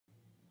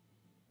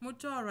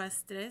Mutorwa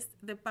stressed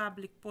the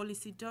public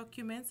policy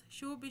documents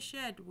should be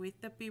shared with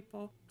the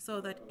people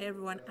so that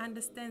everyone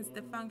understands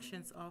the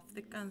functions of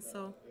the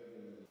council.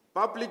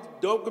 Public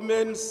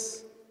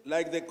documents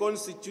like the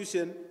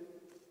Constitution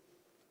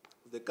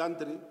of the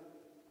country,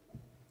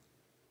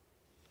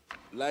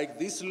 like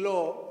this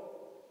law,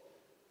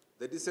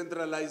 the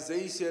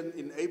Decentralization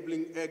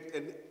Enabling Act,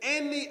 and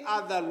any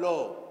other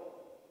law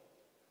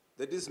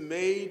that is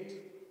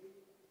made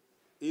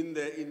in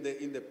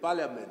the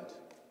Parliament,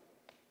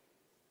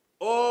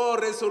 or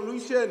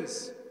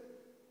resolutions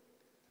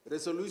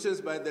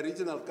by the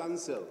Regional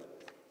Council,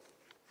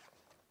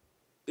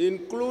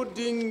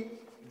 including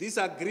this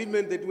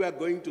agreement that we are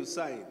going to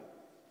sign.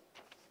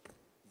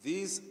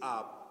 These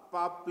are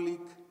public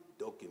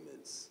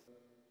documents.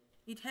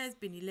 It has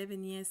been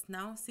 11 years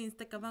now since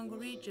the Kavango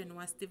region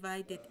was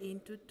divided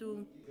into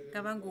two.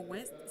 Kavango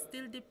West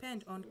still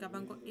depends on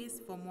Kavango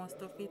East for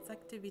most of its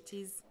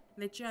activities.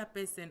 The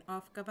chairperson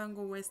of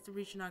Kavango West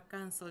Regional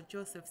Council,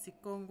 Joseph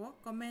Sikongo,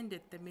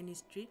 commended the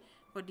ministry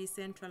for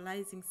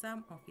decentralizing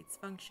some of its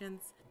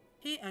functions.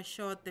 He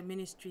assured the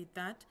ministry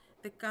that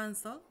the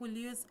council will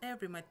use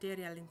every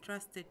material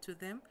entrusted to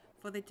them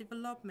for the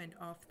development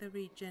of the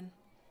region.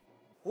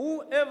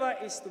 Whoever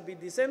is to be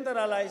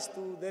decentralized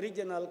to the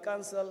regional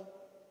council,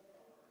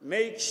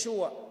 make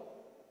sure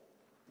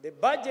the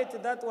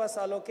budget that was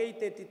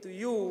allocated to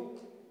you,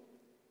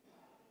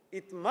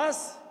 it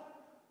must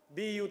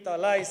be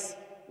utilized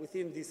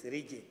within this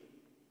region.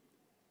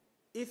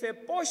 If a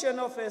portion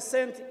of a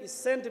cent is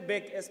sent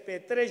back as per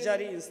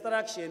treasury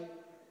instruction,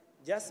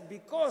 just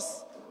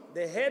because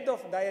the head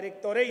of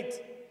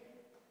directorate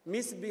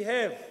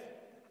misbehave,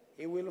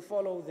 he will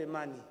follow the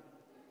money.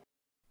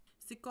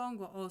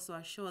 Sikongo also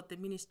assured the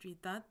ministry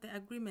that the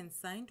agreement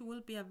signed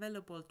will be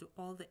available to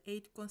all the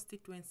 8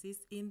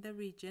 constituencies in the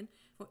region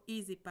for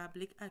easy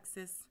public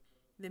access.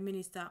 The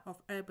Minister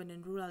of Urban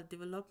and Rural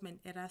Development,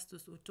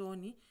 Erastus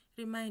Utoni,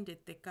 reminded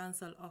the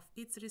Council of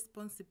its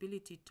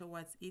responsibility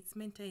towards its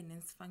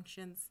maintenance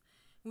functions.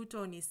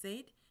 Utoni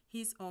said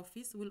his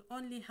office will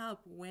only help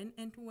when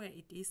and where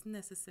it is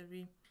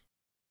necessary.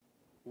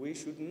 We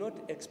should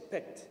not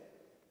expect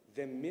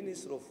the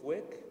Minister of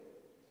Work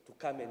to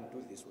come and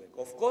do this work.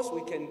 Of course,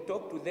 we can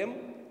talk to them,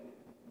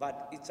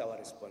 but it's our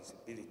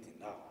responsibility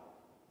now.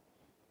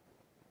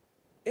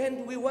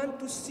 And we want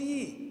to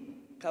see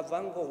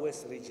Kavango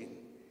West region,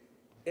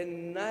 a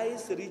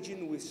nice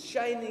region with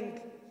shining,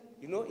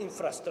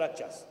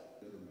 infrastructures.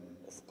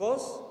 Of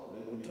course,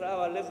 we try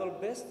our level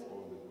best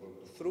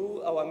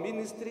through our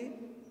ministry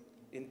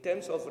in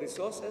terms of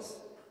resources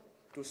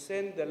to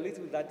send the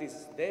little that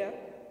is there.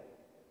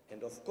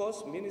 And of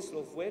course, Ministry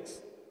of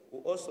Works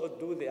will also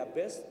do their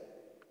best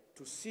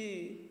to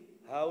see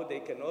how they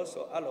can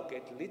also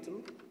allocate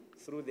little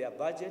through their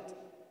budget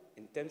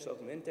in terms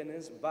of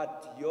maintenance,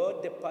 but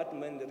your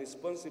department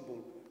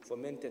responsible for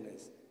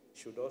maintenance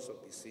should also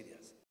be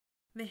serious.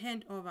 The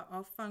handover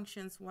of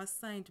functions was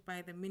signed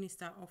by the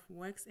Minister of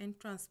Works and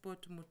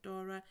Transport,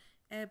 Mutorwa,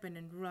 Urban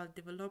and Rural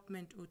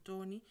Development,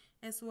 Utoni,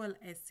 as well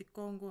as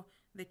Sikongo,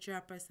 the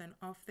chairperson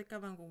of the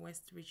Kavango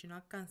West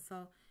Regional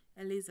Council.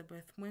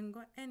 Elizabeth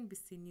Mwengo,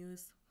 NBC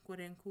News,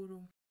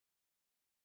 Nkurenkuru.